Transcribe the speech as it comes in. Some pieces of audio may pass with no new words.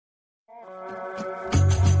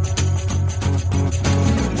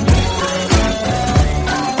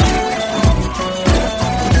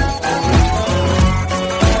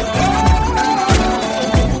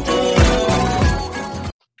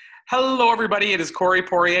Hello, everybody. It is Corey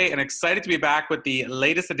Poirier, and excited to be back with the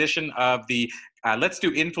latest edition of the Let's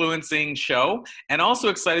Do Influencing show, and also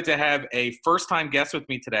excited to have a first-time guest with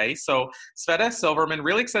me today. So, Sveta Silverman,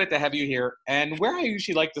 really excited to have you here. And where I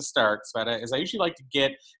usually like to start, Sveta, is I usually like to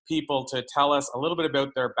get people to tell us a little bit about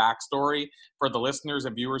their backstory for the listeners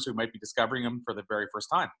and viewers who might be discovering them for the very first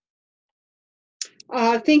time.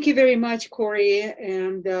 Thank you very much, Corey.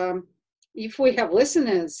 And if we have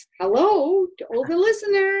listeners, hello to all the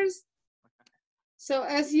listeners. So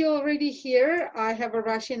as you already hear, I have a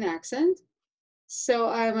Russian accent. So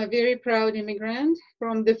I'm a very proud immigrant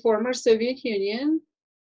from the former Soviet Union.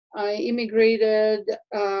 I immigrated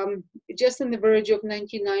just on the verge of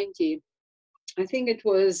 1990. I think it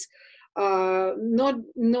was not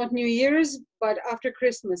New Year's, but after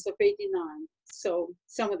Christmas of 89. So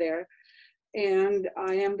somewhere there. And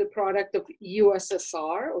I am the product of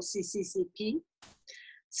USSR or CCCP.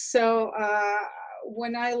 So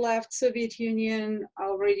when I left Soviet Union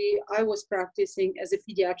already, I was practicing as a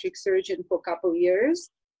pediatric surgeon for a couple of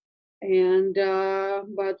years. And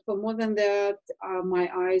but for more than that, my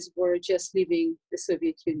eyes were just leaving the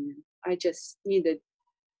Soviet Union. I just needed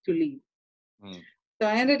to leave. So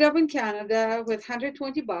I ended up in Canada with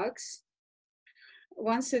 $120.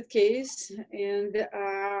 One suitcase, and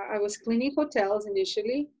I was cleaning hotels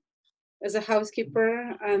initially as a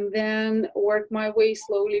housekeeper, and then worked my way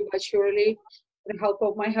slowly but surely with the help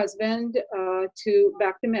of my husband to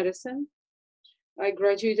back to medicine. I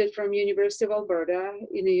graduated from University of Alberta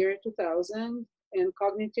in the year 2000 and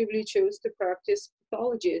cognitively chose to practice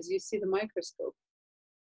pathology as you see the microscope.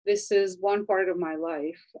 This is one part of my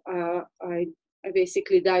life. I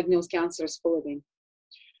basically diagnose cancers for a living.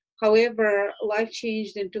 However, life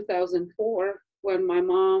changed in 2004 when my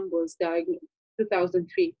mom was diagnosed,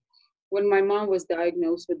 2003, when my mom was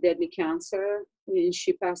diagnosed with deadly cancer, and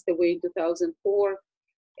she passed away in 2004,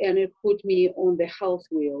 and it put me on the health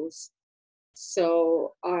wheels.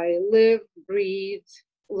 So I live, breathe,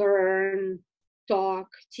 learn, talk,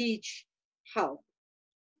 teach health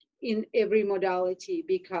in every modality,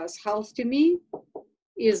 because health to me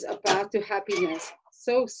is a path to happiness.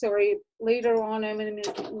 So sorry. Later on,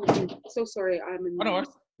 so sorry. No,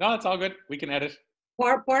 it's all good. We can edit.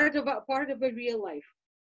 Part of a real life.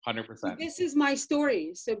 100%. So this is my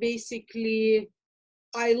story. So basically,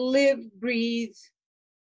 I live, breathe.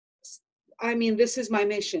 This is my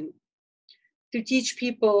mission: to teach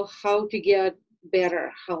people how to get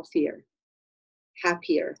better, healthier,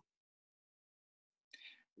 happier.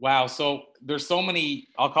 Wow. So there's so many,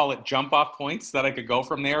 I'll call it jump off points that I could go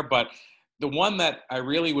from there, but the one that I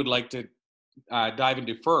really would like to dive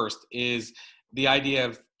into first is the idea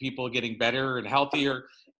of people getting better and healthier.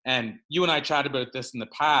 And you and I chatted about this in the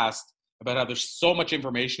past, about how there's so much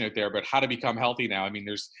information out there about how to become healthy now. I mean,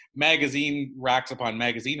 there's magazine racks upon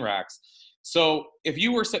magazine racks. So if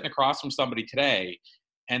you were sitting across from somebody today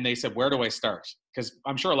and they said, where do I start? Because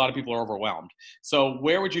I'm sure a lot of people are overwhelmed. So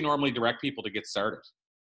where would you normally direct people to get started?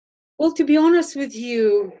 Well, to be honest with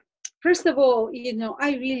you, first of all,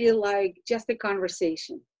 I really like just a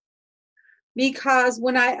conversation, because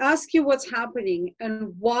when I ask you what's happening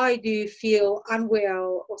and why do you feel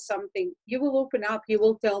unwell or something, you will open up, you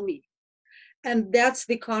will tell me. And that's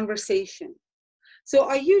the conversation. So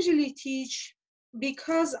I usually teach,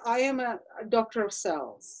 because I am a doctor of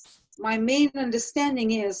cells. My main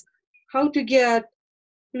understanding is how to get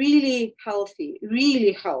really healthy,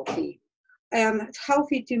 really healthy. And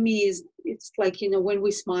healthy to me is, it's like, when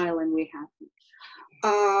we smile and we're happy.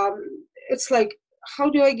 It's like, how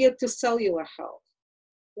do I get to cellular health?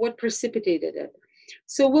 What precipitated it?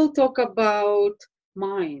 So we'll talk about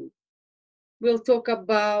mind. We'll talk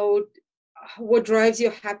about what drives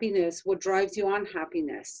your happiness, what drives your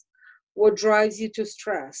unhappiness, what drives you to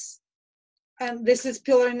stress. And this is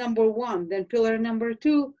pillar number one. Then pillar number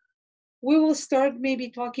two, we will start maybe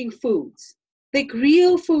talking foods, like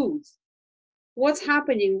real foods. What's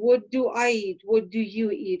happening? What do I eat? What do you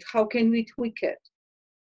eat? How can we tweak it?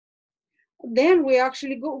 Then we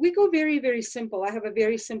go very, very simple. I have a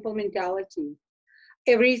very simple mentality.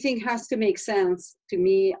 Everything has to make sense to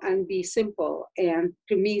me and be simple. And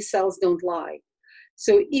to me, cells don't lie.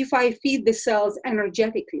 So if I feed the cells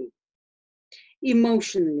energetically,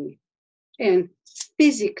 emotionally, and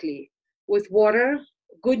physically with water,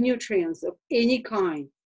 good nutrients of any kind,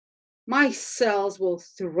 my cells will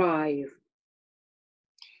thrive.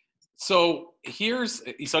 So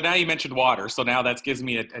now you mentioned water. So now that gives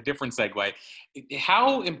me a different segue.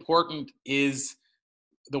 How important is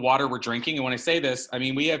the water we're drinking. And when I say this, I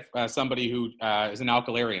mean, we have somebody who is an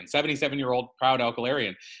alkalarian, 77-year-old proud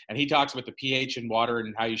alkalarian, and he talks about the pH in water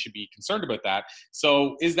and how you should be concerned about that.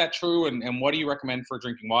 So is that true? And what do you recommend for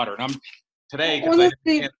drinking water? And I'm today, because I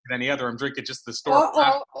can't get any other, I'm drinking just the store.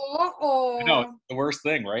 I know, it's the worst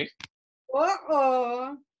thing, right?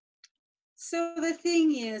 So the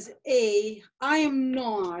thing is, I am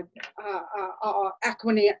not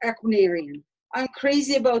aquanarian. I'm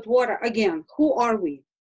crazy about water. Again, who are we?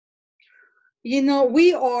 You know,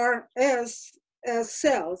 we are, as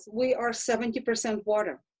cells, we are 70%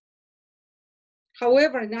 water.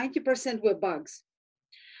 However, 90% we're bugs.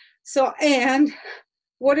 So, and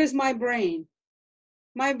what is my brain?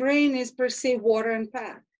 My brain is per se water and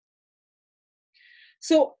fat.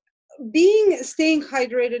 So staying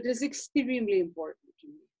hydrated is extremely important to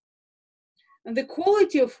me. And the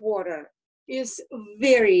quality of water is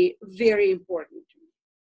very, very important to me.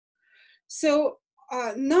 So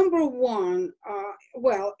number one,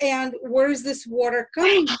 and where is this water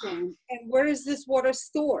coming from? And where is this water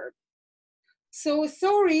stored? So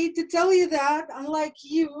sorry to tell you that, unlike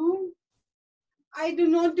you, I do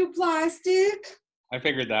not do plastic. I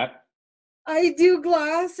figured that. I do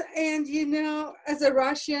glass, and you know, as a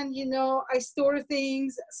Russian, you know, I store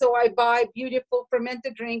things, so I buy beautiful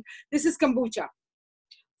fermented drink. This is kombucha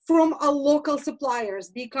from a local suppliers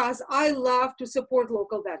because I love to support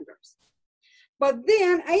local vendors. But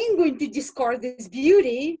then I ain't going to discard this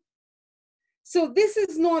beauty. So this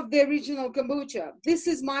is not the original kombucha. This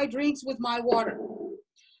is my drinks with my water.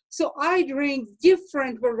 So I drink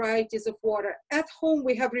different varieties of water. At home,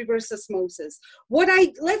 we have reverse osmosis.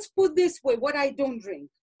 Let's put this way, what I don't drink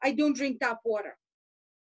tap water.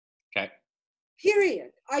 Okay.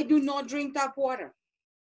 Period. I do not drink tap water.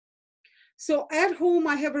 So at home,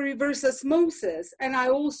 I have a reverse osmosis, and I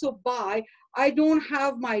also I don't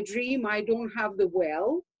have my dream, I don't have the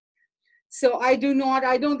well. So I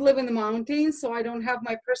don't live in the mountains, so I don't have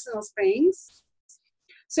my personal springs.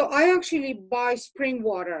 So I actually buy spring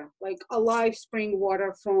water, like alive spring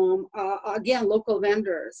water from, again, local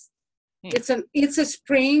vendors. It's a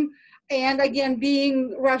spring. And again,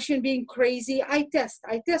 being Russian, being crazy, I test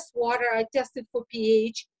water. I test it for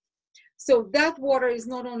pH. So that water is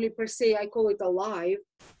not only per se, I call it alive,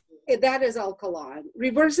 that is alkaline.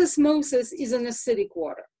 Reverse osmosis is an acidic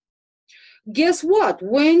water. Guess what?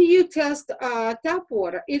 When you test tap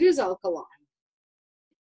water, it is alkaline.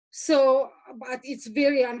 So, but it's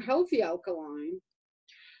very unhealthy alkaline.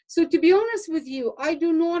 So to be honest with you, I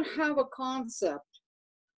do not have a concept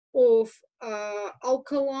of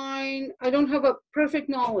alkaline. I don't have a perfect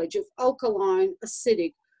knowledge of alkaline,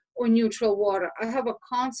 acidic, or neutral water. I have a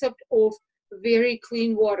concept of very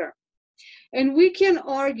clean water. And we can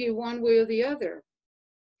argue one way or the other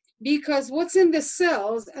because what's in the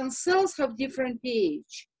cells, and cells have different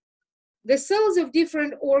pH. The cells of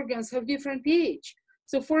different organs have different pH.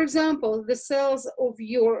 So for example, the cells of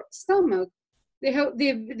your stomach, they have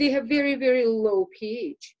very, very low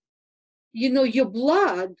pH. You know, your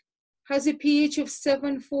blood has a pH of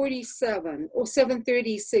 747 or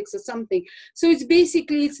 736 or something. So it's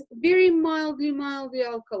very mildly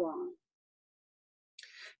alkaline.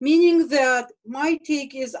 Meaning that my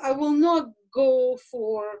take is I will not go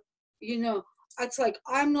for, you know, it's like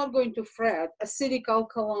I'm not going to fret acidic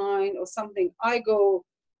alkaline or something. I go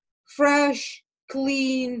fresh,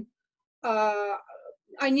 clean.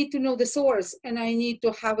 I need to know the source and I need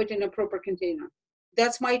to have it in a proper container.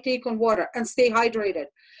 That's my take on water, and stay hydrated.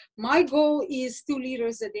 My goal is 2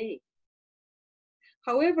 liters a day.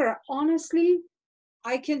 However, honestly,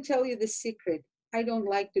 I can tell you the secret. I don't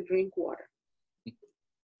like to drink water.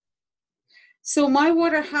 So my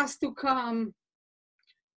water has to come,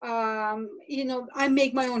 you know, I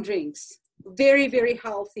make my own drinks. Very, very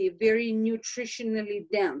healthy, very nutritionally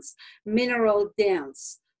dense, mineral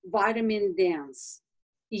dense, vitamin dense,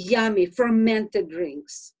 yummy, fermented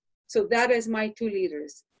drinks. So that is my 2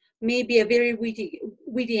 liters. Maybe a very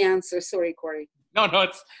witty answer. Sorry, Corey. No,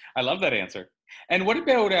 I love that answer. And what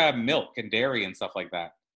about milk and dairy and stuff like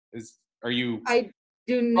that? I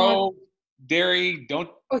do not. Dairy, don't.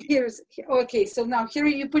 Oh, okay. So now here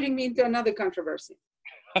you're putting me into another controversy.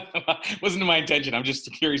 Wasn't my intention. I'm just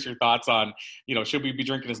curious your thoughts on, you know, should we be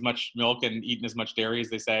drinking as much milk and eating as much dairy as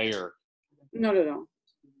they say, or? No.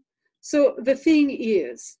 So the thing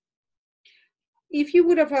is, if you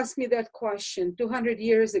would have asked me that question 200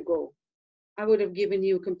 years ago, I would have given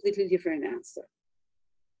you a completely different answer.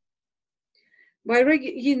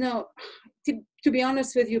 You know, to be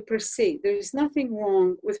honest with you, per se, there is nothing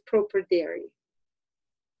wrong with proper dairy.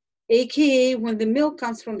 AKA when the milk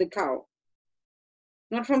comes from the cow,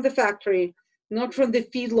 not from the factory, not from the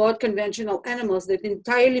feedlot conventional animals that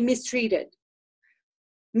entirely mistreated,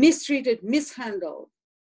 mishandled,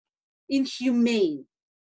 inhumane.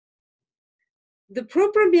 The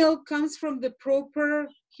proper milk comes from the proper,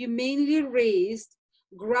 humanely raised,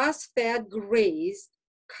 grass-fed, grazed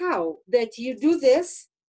cow that you do this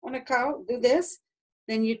on a cow, do this,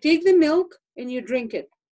 then you take the milk and you drink it.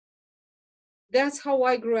 That's how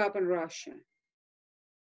I grew up in Russia.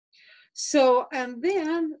 So, and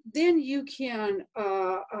then you can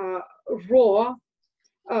raw,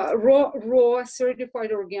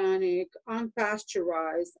 certified organic,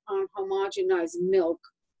 unpasteurized, unhomogenized milk,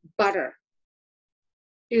 butter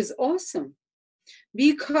is awesome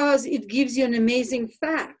because it gives you an amazing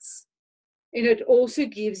fats. And it also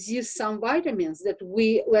gives you some vitamins that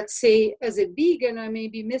we, let's say as a vegan, I may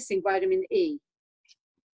be missing vitamin A.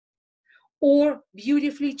 Or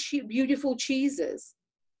beautiful cheeses,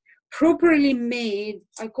 properly made,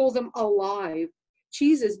 I call them alive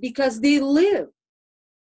cheeses because they live.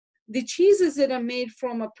 The cheeses that are made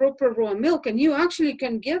from a proper raw milk, and you actually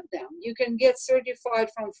can get them. You can get certified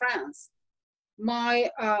from France. My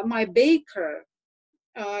baker,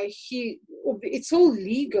 it's all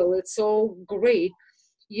legal, it's all great.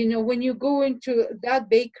 You know, when you go into that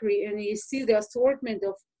bakery and you see the assortment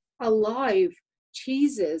of alive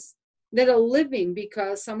cheeses that are living,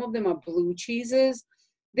 because some of them are blue cheeses,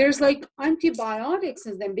 there's like antibiotics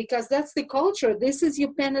in them because that's the culture. This is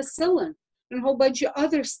your penicillin and a whole bunch of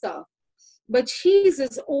other stuff. But cheese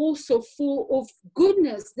is also full of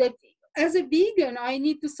goodness that as a vegan, I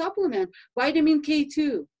need to supplement. Vitamin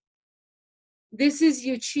K2. This is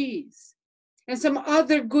your cheese. And some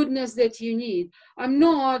other goodness that you need. I'm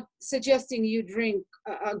not suggesting you drink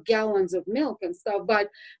gallons of milk and stuff, but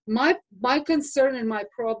my concern and my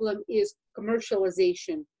problem is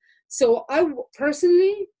commercialization. So I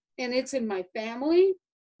personally, and it's in my family,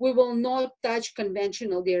 we will not touch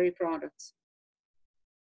conventional dairy products.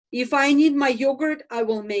 If I need my yogurt, I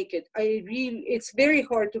will make it. It's very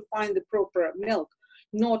hard to find the proper milk,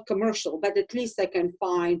 not commercial, but at least I can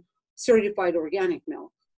find certified organic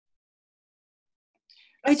milk.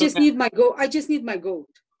 I just need my goat.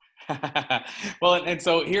 Well, and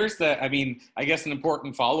so here's I guess an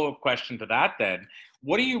important follow-up question to that then.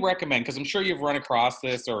 What do you recommend? Because I'm sure you've run across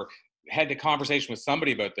this or had a conversation with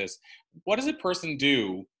somebody about this. What does a person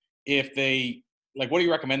do if they, what do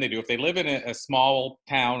you recommend they do if they live in a small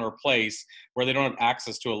town or place where they don't have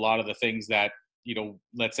access to a lot of the things that,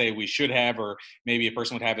 let's say we should have, or maybe a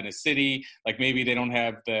person would have in a city, like maybe they don't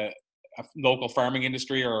have the local farming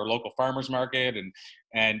industry or a local farmers market.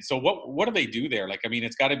 And so what do they do there?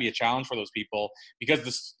 It's got to be a challenge for those people because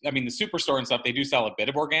the superstore and stuff, they do sell a bit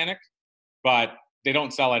of organic, but they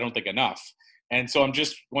don't sell, I don't think, enough. And so I'm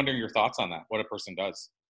just wondering your thoughts on that, what a person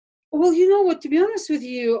does. Well, you know what, to be honest with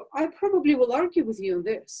you, I probably will argue with you on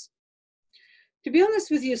this. To be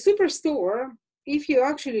honest with you, superstore, if you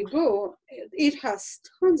actually go, it has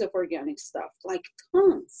tons of organic stuff, like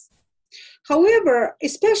tons. However,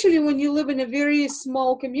 especially when you live in a very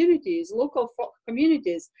small communities, local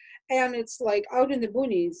communities, and it's like out in the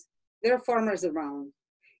boonies, there are farmers around.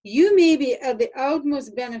 You may be at the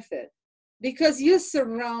utmost benefit because you're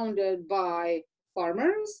surrounded by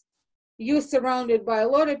farmers, you're surrounded by a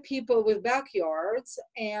lot of people with backyards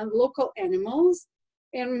and local animals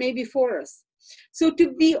and maybe forests. So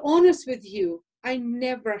to be honest with you, I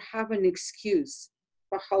never have an excuse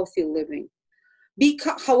for healthy living.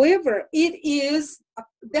 However,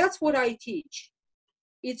 that's what I teach.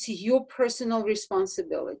 It's your personal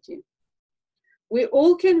responsibility. We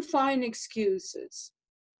all can find excuses.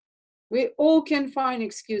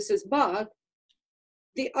 But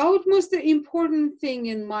the utmost important thing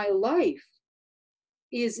in my life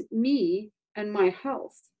is me and my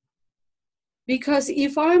health. Because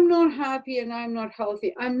if I'm not happy and I'm not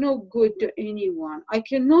healthy, I'm no good to anyone. I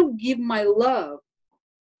cannot give my love,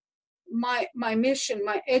 my mission,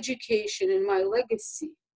 my education, and my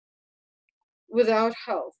legacy without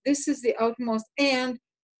health. This is the utmost. And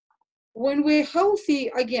when we're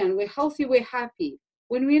healthy, again, we're happy.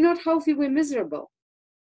 When we're not healthy, we're miserable.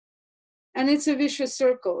 And it's a vicious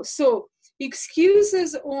circle. So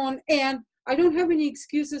excuses and I don't have any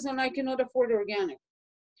excuses on I cannot afford organic.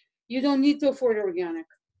 You don't need to afford organic.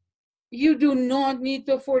 You do not need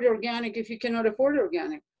to afford organic if you cannot afford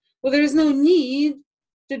organic. Well, there is no need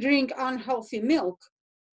to drink unhealthy milk.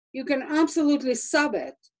 You can absolutely sub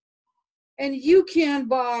it. And you can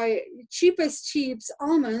buy cheapest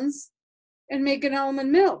almonds and make an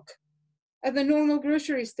almond milk at the normal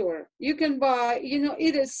grocery store. You can buy,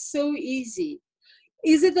 it is so easy.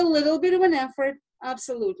 Is it a little bit of an effort?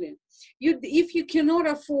 Absolutely. If you cannot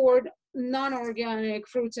afford non-organic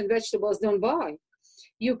fruits and vegetables, don't buy.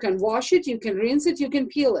 You can wash it, you can rinse it, you can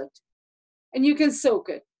peel it, and you can soak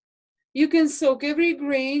it. You can soak every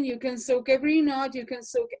grain, you can soak every nut, you can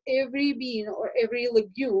soak every bean or every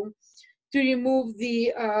legume to remove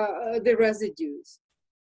the residues.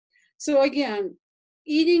 So again,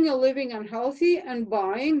 eating or living unhealthy and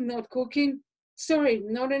buying, not cooking, sorry,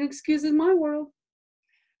 not an excuse in my world.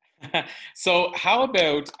 So how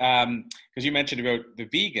about, because you mentioned about the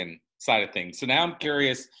vegan side of things. So now I'm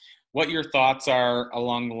curious what your thoughts are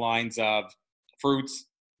along the lines of fruits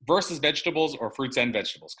versus vegetables, or fruits and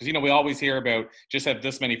vegetables. Because, we always hear about just have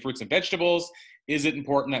this many fruits and vegetables. Is it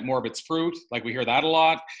important that more of it's fruit? Like we hear that a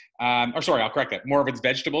lot. Or sorry, I'll correct that. More of it's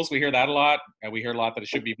vegetables. We hear that a lot. And we hear a lot that it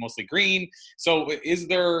should be mostly green. So is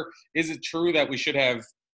it true that we should have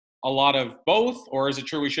a lot of both, or is it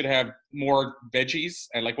true we should have more veggies?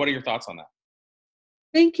 And like, what are your thoughts on that?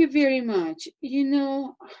 Thank you very much.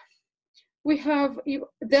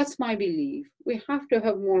 That's my belief. We have to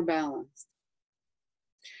have more balance.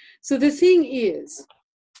 So the thing is,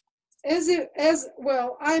 as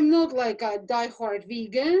well, I'm not like a diehard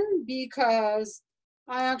vegan because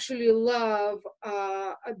I actually love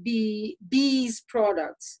bees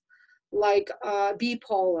products, like bee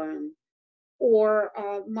pollen, or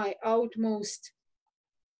my utmost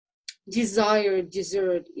desired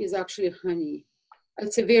dessert is actually honey.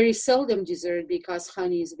 It's a very seldom dessert because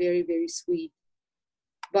honey is very, very sweet.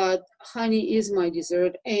 But honey is my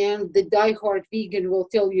dessert, and the diehard vegan will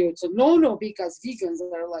tell you it's a no-no because vegans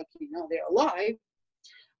are like, they're alive.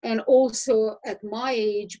 And also at my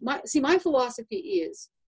age, my philosophy is,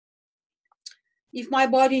 if my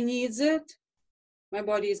body needs it, my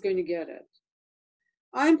body is going to get it.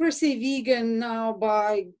 I'm per se vegan now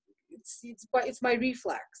it's my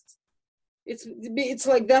reflex. It's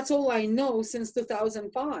like, that's all I know since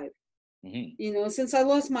 2005. Mm-hmm. Since I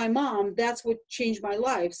lost my mom, that's what changed my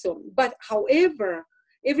life. So, but however,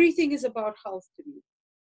 everything is about health to me.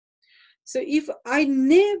 So if I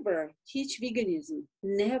never teach veganism,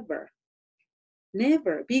 never,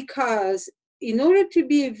 because in order to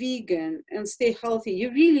be a vegan and stay healthy,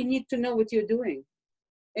 you really need to know what you're doing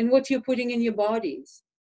and what you're putting in your bodies.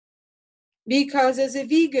 Because as a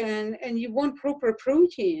vegan and you want proper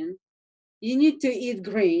protein, you need to eat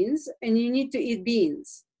grains and you need to eat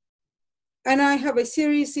beans. And I have a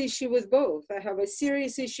serious issue with both. I have a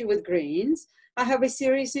serious issue with grains. I have a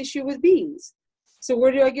serious issue with beans. So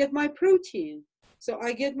where do I get my protein? So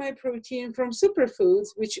I get my protein from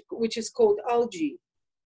superfoods, which is called algae,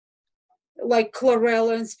 like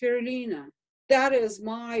chlorella and spirulina. That is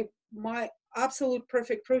my absolute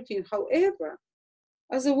perfect protein. However,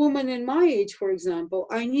 as a woman in my age, for example,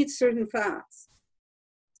 I need certain fats.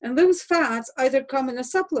 And those fats either come in a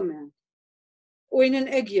supplement or in an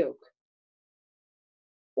egg yolk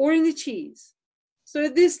or in the cheese. So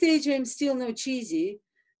at this stage, I'm still not cheesy,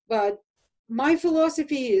 but my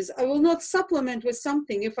philosophy is I will not supplement with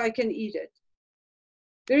something if I can eat it.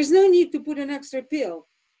 There is no need to put an extra pill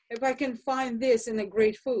if I can find this in a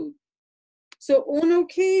great food. So on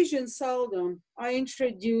occasion, seldom, I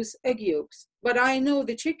introduce egg yolks, but I know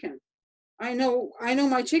the chicken. I know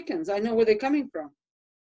my chickens. I know where they're coming from.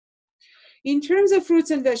 In terms of fruits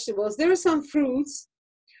and vegetables, there are some fruits.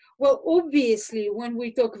 Well, obviously, when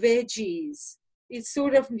we talk veggies, it's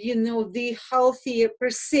sort of, the healthier per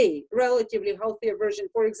se, relatively healthier version.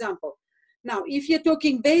 For example, now, if you're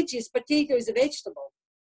talking veggies, potato is a vegetable.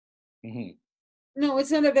 Mm-hmm. No,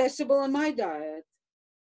 it's not a vegetable in my diet.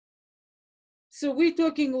 So we're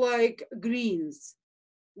talking like greens.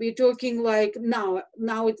 We're talking like now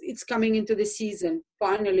it's coming into the season.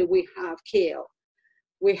 Finally, we have kale.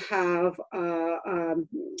 We have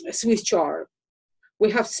Swiss chard.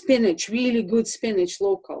 We have spinach, really good spinach,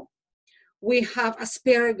 local. We have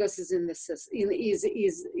asparagus is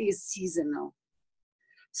seasonal.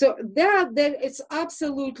 So that it's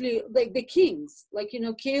absolutely like the kings. Like,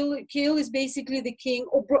 kale is basically the king,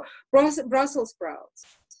 or Brussels sprouts.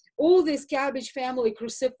 All this cabbage family,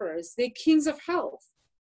 cruciferous, they're kings of health.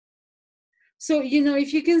 So,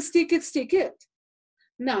 if you can stick it.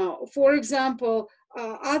 Now, for example,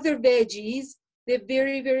 other veggies, they're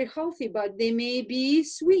very, very healthy, but they may be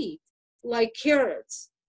sweet, like carrots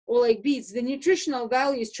or like beets. The nutritional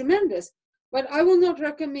value is tremendous, but I will not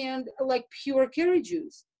recommend like pure carrot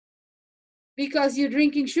juice because you're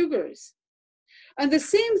drinking sugars. And the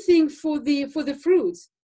same thing for the fruits.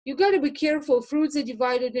 You got to be careful. Fruits are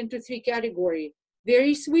divided into 3 categories: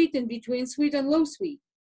 very sweet, in between sweet, and low sweet.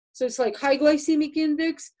 So it's like high glycemic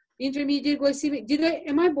index, intermediate glycemic.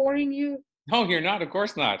 Am I boring you? No, you're not. Of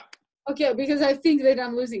course not. Okay, because I think that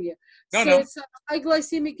I'm losing you. No. It's a high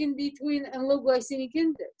glycemic in between and low glycemic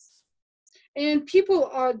index. And people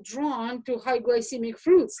are drawn to high glycemic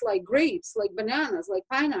fruits like grapes, like bananas, like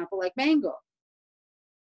pineapple, like mango,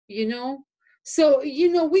 you know? So,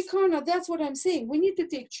 we can't, that's what I'm saying. We need to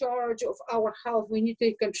take charge of our health. We need to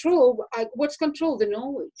take control. What's control? The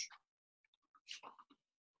knowledge.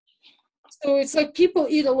 So it's like people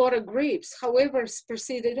eat a lot of grapes. However, per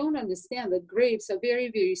se, they don't understand that grapes are very,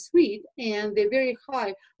 very sweet and they're very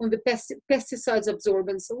high on the pesticides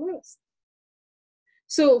absorbance list.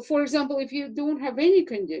 So, for example, if you don't have any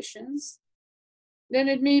conditions, then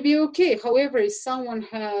it may be okay. However, if someone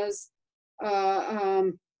has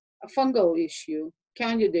a fungal issue,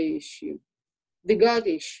 candida issue, the gut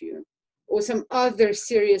issue, or some other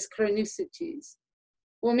serious chronicities,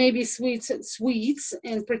 or maybe sweets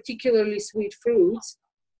and particularly sweet fruits,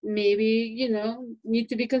 maybe, need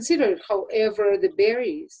to be considered. However, the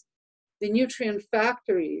berries, the nutrient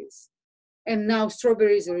factories, and now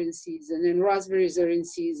strawberries are in season and raspberries are in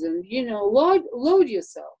season, load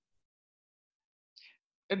yourself.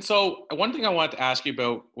 And so one thing I wanted to ask you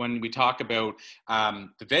about when we talk about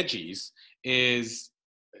the veggies is,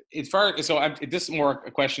 this is more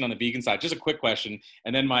a question on the vegan side, just a quick question,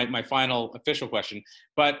 and then my final official question.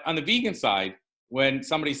 But on the vegan side, when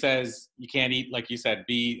somebody says you can't eat, like you said,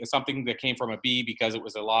 something that came from a bee because it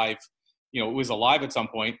was alive, it was alive at some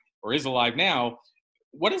point or is alive now,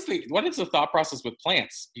 what is the thought process with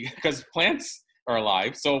plants? Because plants are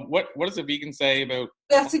alive. So what does a vegan say about?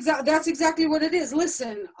 That's exactly what it is.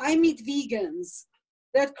 Listen, I meet vegans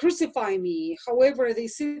that crucify me. However, they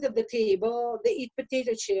sit at the table, they eat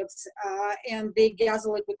potato chips, and they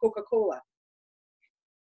guzzle it with Coca-Cola.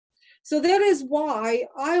 So that is why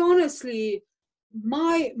I honestly,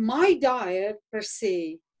 my diet per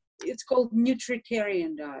se, it's called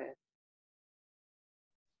nutritarian diet.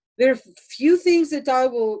 There are few things that I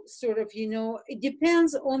will sort of, it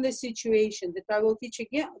depends on the situation that I will teach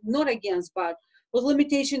again, not against, but with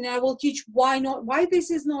limitation. I will teach why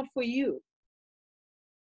this is not for you.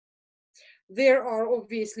 There are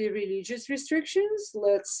obviously religious restrictions.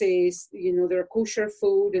 Let's say, there are kosher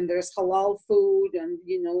food and there's halal food and,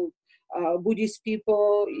 Buddhist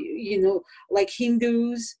people, like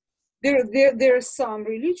Hindus. There are some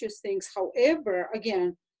religious things. However,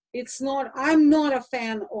 again, I'm not a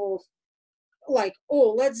fan of like,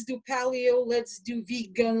 let's do paleo, let's do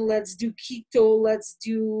vegan, let's do keto, let's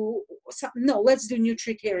do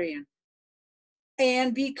nutritarian.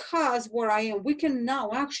 And because where I am, we can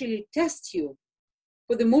now actually test you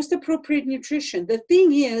for the most appropriate nutrition. The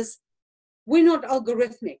thing is, we're not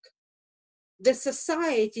algorithmic. The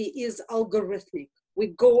society is algorithmic. We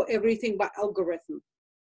go everything by algorithm.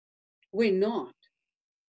 We're not.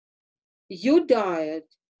 Your diet,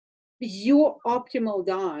 your optimal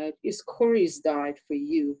diet is Corey's diet for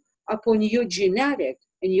you upon your genetic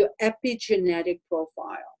and your epigenetic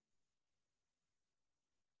profile.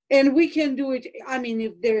 And we can do it,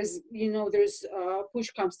 if there's push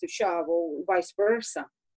comes to shove or vice versa,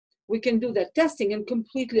 we can do that testing and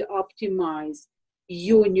completely optimize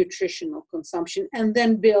your nutritional consumption and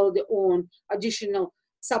then build on additional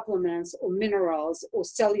supplements or minerals or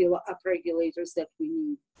cellular upregulators that we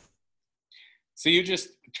need. So you just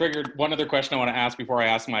triggered one other question I want to ask before I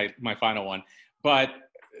ask my final one. But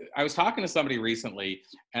I was talking to somebody recently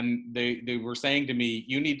and they were saying to me,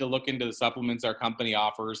 you need to look into the supplements our company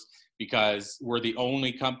offers because we're the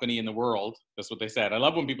only company in the world. That's what they said. I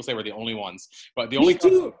love when people say we're the only ones, but the only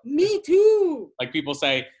company. Me too. Like people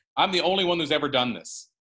say, I'm the only one who's ever done this.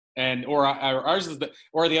 Or ours is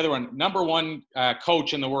or the other one, number one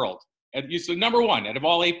coach in the world. And you said number one out of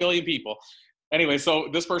all 8 billion people. Anyway, so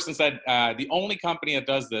this person said the only company that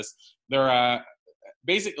does this, they're a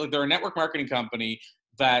network marketing company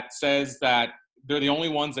that says that they're the only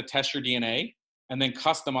ones that test your DNA and then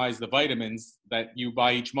customize the vitamins that you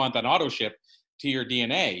buy each month on auto ship to your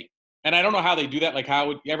DNA. And I don't know how they do that. Like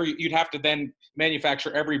you'd have to then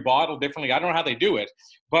manufacture every bottle differently. I don't know how they do it.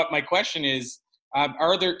 But my question is,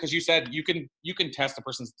 because you said you can test a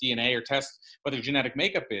person's DNA or test what their genetic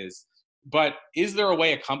makeup is, but is there a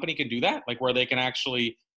way a company can do that? Like where they can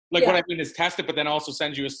actually, what I mean is test it, but then also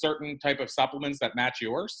send you a certain type of supplements that match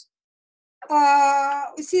yours?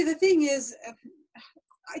 See, the thing is,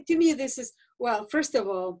 to me, first of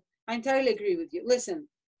all, I entirely agree with you. Listen,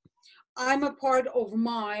 I'm a part of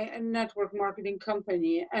my network marketing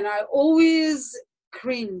company, and I always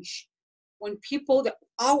cringe when people that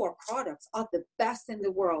our products are the best in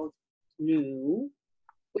the world. No,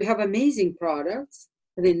 we have amazing products,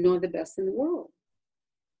 but they're not the best in the world.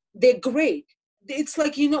 They're great. It's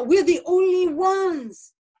like, we're the only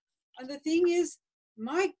ones. And the thing is,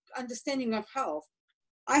 my understanding of health,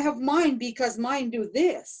 I have mine because mine do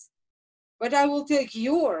this. but I will take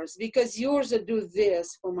yours because yours will do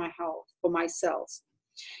this for my health, for my cells.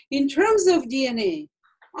 In terms of DNA,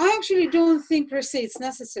 I actually don't think per se it's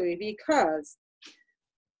necessary because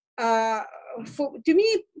to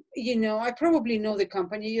me, I probably know the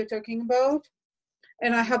company you're talking about,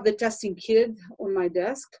 and I have the testing kit on my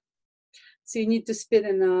desk. So you need to spit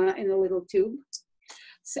in a little tube.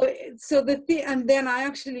 So the thing, and then I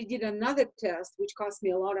actually did another test, which cost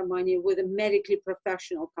me a lot of money with a medically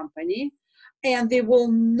professional company, and they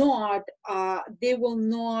will not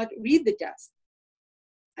read the test,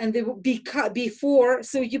 and they will before.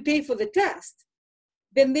 So you pay for the test,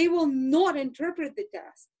 then they will not interpret the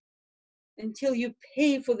test until you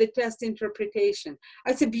pay for the test interpretation.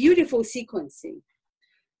 It's a beautiful sequencing.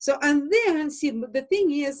 So, and then see, the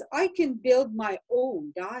thing is, I can build my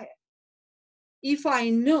own diet if I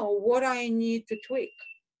know what I need to tweak.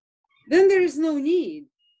 Then there is no need.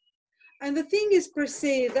 And the thing is, per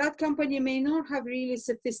se, that company may not have really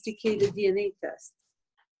sophisticated DNA tests,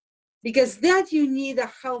 because that you need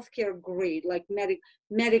a healthcare grade, like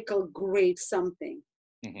medical grade something.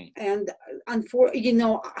 Mm-hmm. And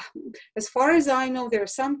as far as I know, there are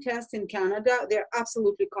some tests in Canada, they're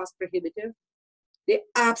absolutely cost prohibitive. They're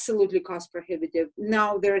absolutely cost prohibitive.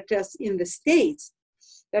 Now there are tests in the States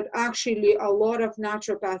that actually a lot of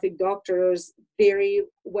naturopathic doctors, very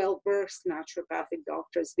well-versed naturopathic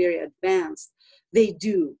doctors, very advanced, they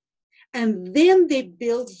do. And then they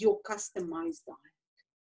build your customized diet,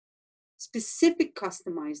 specific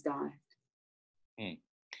customized diet. Hmm.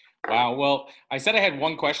 Wow. Well, I said I had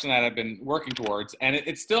one question that I've been working towards, and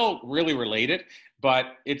it's still really related,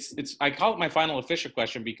 but I call it my final official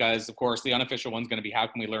question because, of course, the unofficial one's going to be how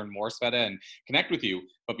can we learn more, Sveta, and connect with you.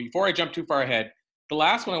 But before I jump too far ahead, the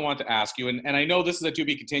last one I want to ask you, and I know this is a to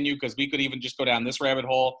be continued because we could even just go down this rabbit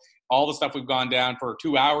hole, all the stuff we've gone down for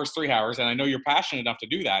 2 hours, 3 hours, and I know you're passionate enough to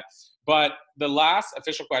do that. But the last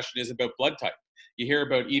official question is about blood type. You hear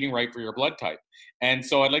about eating right for your blood type. And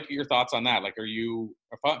so I'd like to get your thoughts on that. Like, are you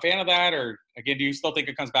a fan of that? Or again, do you still think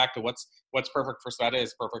it comes back to what's perfect for Sveta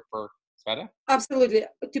is perfect for Sveta? Absolutely.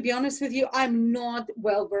 To be honest with you, I'm not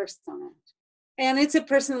well-versed on it. And it's a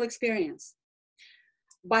personal experience.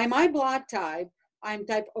 By my blood type, I'm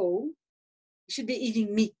type O, should be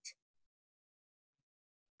eating meat.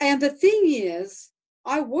 And the thing is,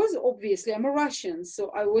 I'm a Russian,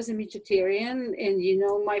 so I was a vegetarian,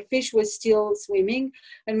 and my fish was still swimming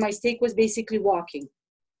and my steak was basically walking.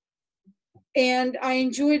 And I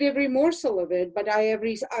enjoyed every morsel of it, but I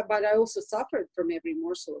also suffered from every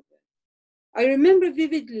morsel of it. I remember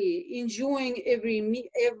vividly enjoying every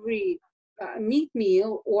meat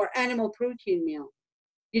meal or animal protein meal.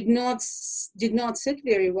 Did not sit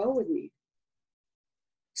very well with me.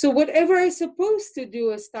 So whatever I'm supposed to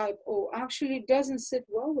do as type O actually doesn't sit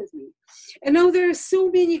well with me. And now there are so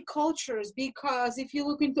many cultures, because if you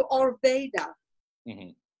look into Ayurveda,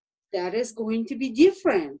 mm-hmm. that is going to be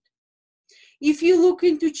different. If you look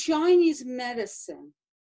into Chinese medicine,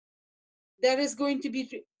 that is going to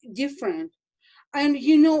be different. And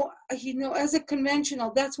as a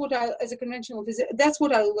conventional physician, that's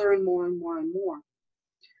what I learn more and more and more.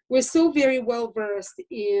 We're so very well versed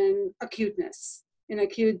in acuteness, in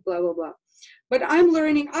acute blah blah blah. But I'm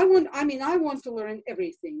learning. I want to learn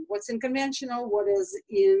everything. What's in conventional, what is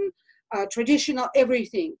in traditional,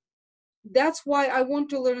 everything. That's why I want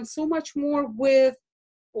to learn so much more with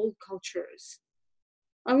old cultures.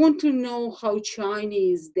 I want to know how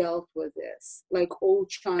Chinese dealt with this, like old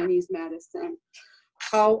Chinese medicine,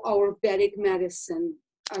 how our Vedic medicine,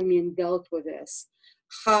 dealt with this,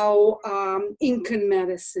 how Incan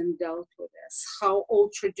medicine dealt with this, how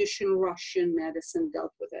old traditional Russian medicine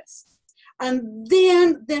dealt with this. And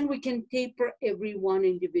then we can taper everyone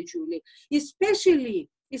individually, especially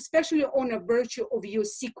on a virtue of your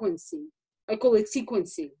sequencing. I call it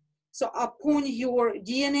sequencing. So upon your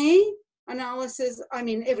DNA analysis,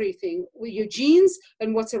 everything with your genes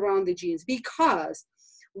and what's around the genes, because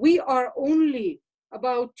we are only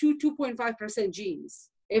about 2.5% genes.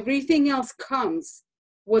 Everything else comes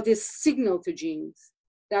what is signal to genes.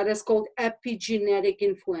 That is called epigenetic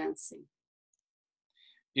influencing.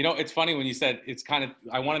 It's funny when you said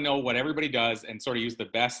I want to know what everybody does and sort of use the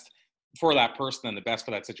best for that person and the best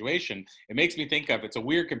for that situation. It makes me think of, it's a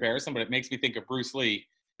weird comparison, but it makes me think of Bruce Lee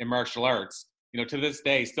in martial arts. To this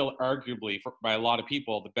day, still arguably by a lot of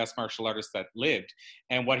people, the best martial artist that lived.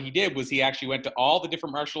 And what he did was he actually went to all the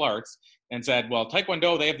different martial arts and said, well,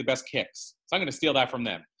 Taekwondo, they have the best kicks. So I'm going to steal that from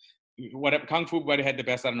them. Whatever, Kung Fu might have had the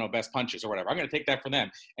best, best punches or whatever. I'm going to take that from them.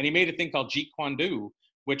 And he made a thing called Jeet Kune Do,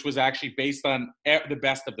 which was actually based on the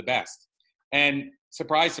best of the best. And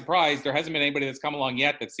surprise, surprise, there hasn't been anybody that's come along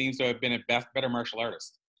yet that seems to have been a better martial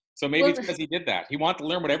artist. So maybe it's because he did that. He wanted to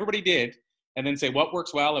learn what everybody did and then say what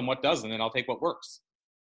works well and what doesn't, and I'll take what works.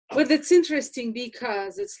 But it's interesting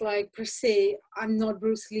because it's like, per se, I'm not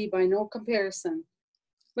Bruce Lee by no comparison.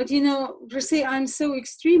 But, per se, I'm so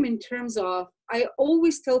extreme in terms of, I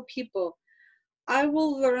always tell people, I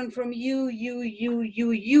will learn from you.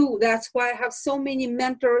 That's why I have so many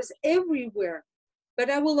mentors everywhere. But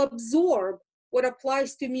I will absorb what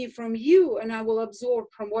applies to me from you, and I will absorb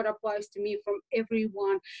from what applies to me from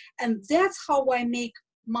everyone. And that's how I make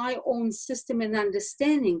my own system and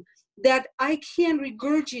understanding, that I can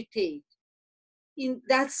regurgitate in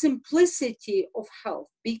that simplicity of health,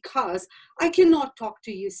 because I cannot talk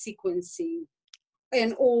to you sequencing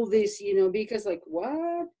and all this, because like,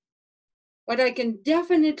 what? But I can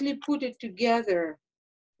definitely put it together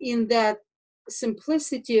in that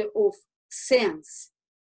simplicity of sense,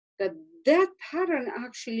 that pattern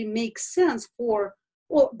actually makes sense for,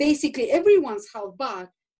 well, basically everyone's health,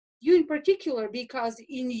 but you in particular, because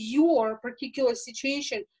in your particular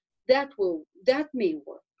situation, that may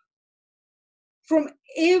work from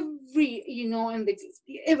every, and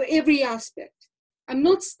every aspect. I'm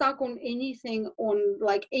not stuck on anything, on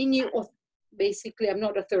like any of, basically, I'm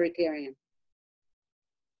not authoritarian.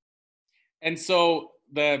 And so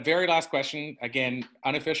the very last question, again,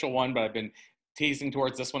 unofficial one, but I've been teasing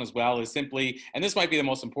towards this one as well, is simply, and this might be the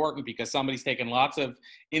most important because somebody's taken lots of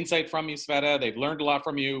insight from you, Sveta, they've learned a lot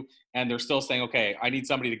from you, and they're still saying, okay, I need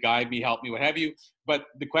somebody to guide me, help me, what have you. But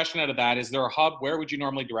the question out of that, is there a hub? Where would you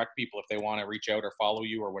normally direct people if they want to reach out or follow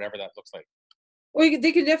you or whatever that looks like? Well,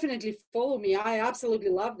 they can definitely follow me. I absolutely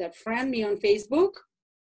love that. Friend me on Facebook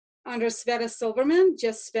under Sveta Silverman,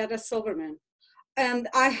 just Sveta Silverman. And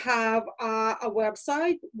I have a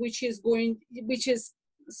website which is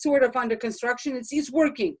sort of under construction. It's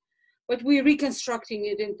working, but we're reconstructing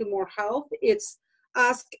it into more health. It's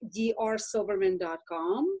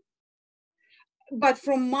askdrsilverman.com. But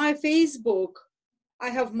from my Facebook, I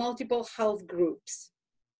have multiple health groups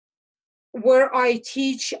where I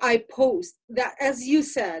teach, I post that, as you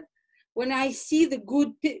said, when I see the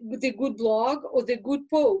good blog or the good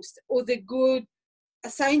post or the good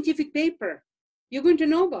scientific paper, you're going to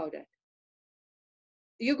know about it.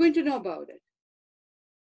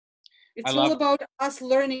 It's all about us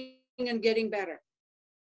learning and getting better.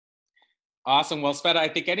 Awesome. Well, Sveta, I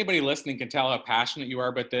think anybody listening can tell how passionate you are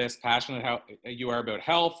about this, passionate how you are about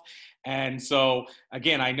health. And so,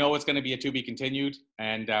 again, I know it's going to be a to be continued,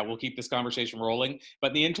 and we'll keep this conversation rolling. But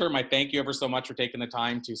in the interim, I thank you ever so much for taking the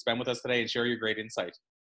time to spend with us today and share your great insight.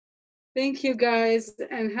 Thank you, guys,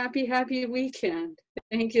 and happy weekend.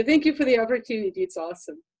 Thank you. Thank you for the opportunity. It's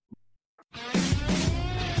awesome.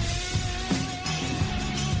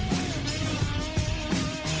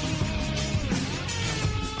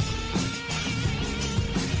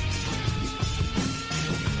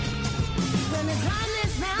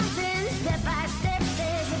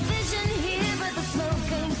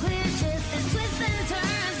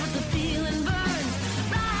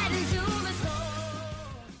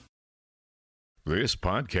 This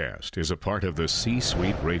podcast is a part of the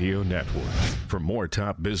C-Suite Radio Network. For more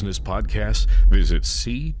top business podcasts, visit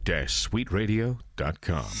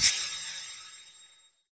c-suiteradio.com.